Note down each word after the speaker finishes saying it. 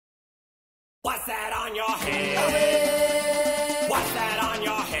What's that on your head? What's that on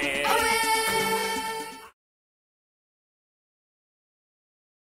your head?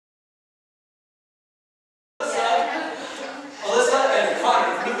 Alyssa and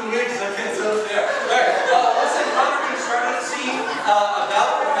Connor, looking weird because I can't sit up there. Alright, Alyssa and Connor are going to start out the scene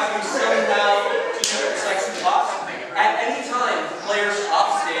about having somehow to sex and box. At any time, the players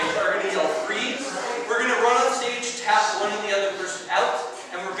off stage are going to yell freeze. We're going to run on stage, tap one of the other person out,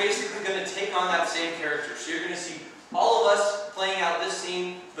 and we're basically going to take on that same character. So you're going to see all of us playing out this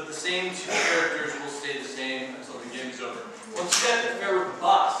scene, but the same two characters will stay the same until the game is over. Once again, if you're with the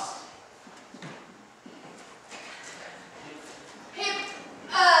boss. Hey,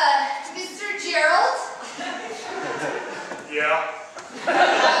 Mr. Gerald? Yeah.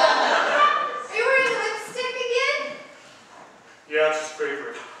 Are you wearing lipstick again? Yeah, it's his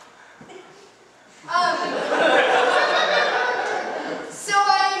favorite. So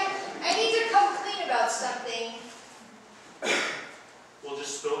I need to come clean about something. We'll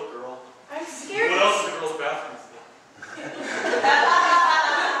just spill it, girl. I'm scared. What else is the girl's bathroom for?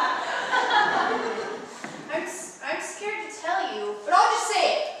 I'm scared to tell you, but I'll just say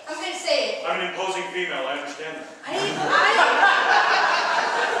it. I'm going to say it. I'm an imposing female, I understand that.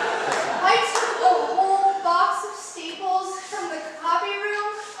 I took a whole box of staples from the copy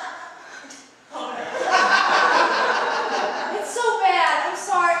room. It's so bad. I'm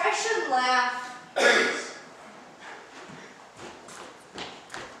sorry. I shouldn't laugh.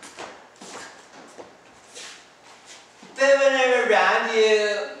 But when I'm around you,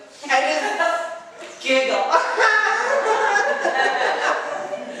 I just giggle.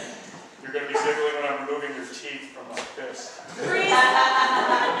 You're going to be giggling when I'm removing your teeth from my fist.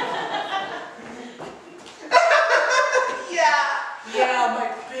 Yeah, my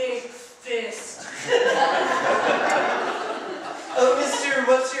big fist. Oh, mister,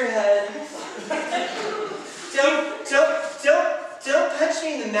 what's your head? Don't punch me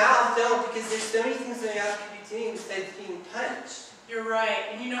in the mouth, don't, because there's so many things that I could be doing besides being punched. You're right,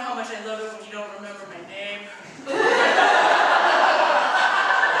 and you know how much I love it when you don't remember my name. It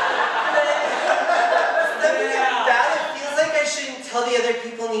feels like I shouldn't tell the other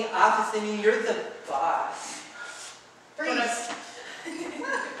people in the office. I mean, you're the boss.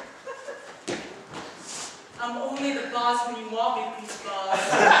 I'm only the boss when you want me to be the boss.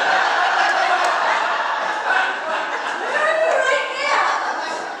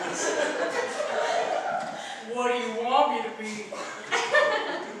 What do you want me to be?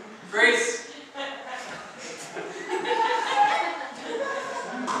 Grace. I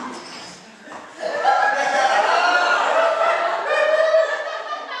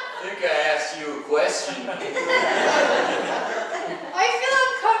think I asked you a question. I feel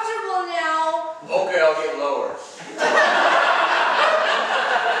uncomfortable now. Okay, I'll get lower.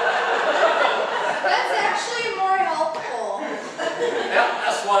 That's actually more helpful. Yep,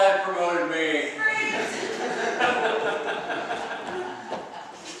 that's why they promoted me.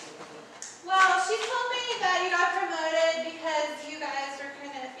 Well, she told me that you got promoted because you guys were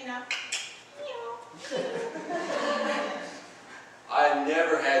kind of, I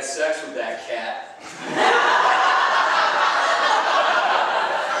never had sex with that cat.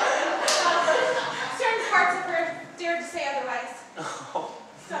 certain parts of her dared to say otherwise.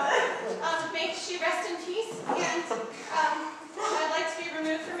 So, may she rest in peace, and I'd like to be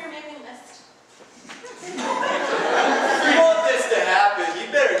removed from your mailing list. If you want this to happen, you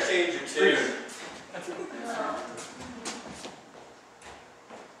better change your tune.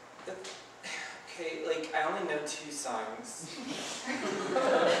 Okay, like, I only know 2 songs.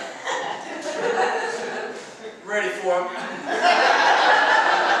 Ready for him?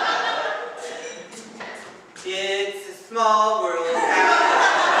 It's a small world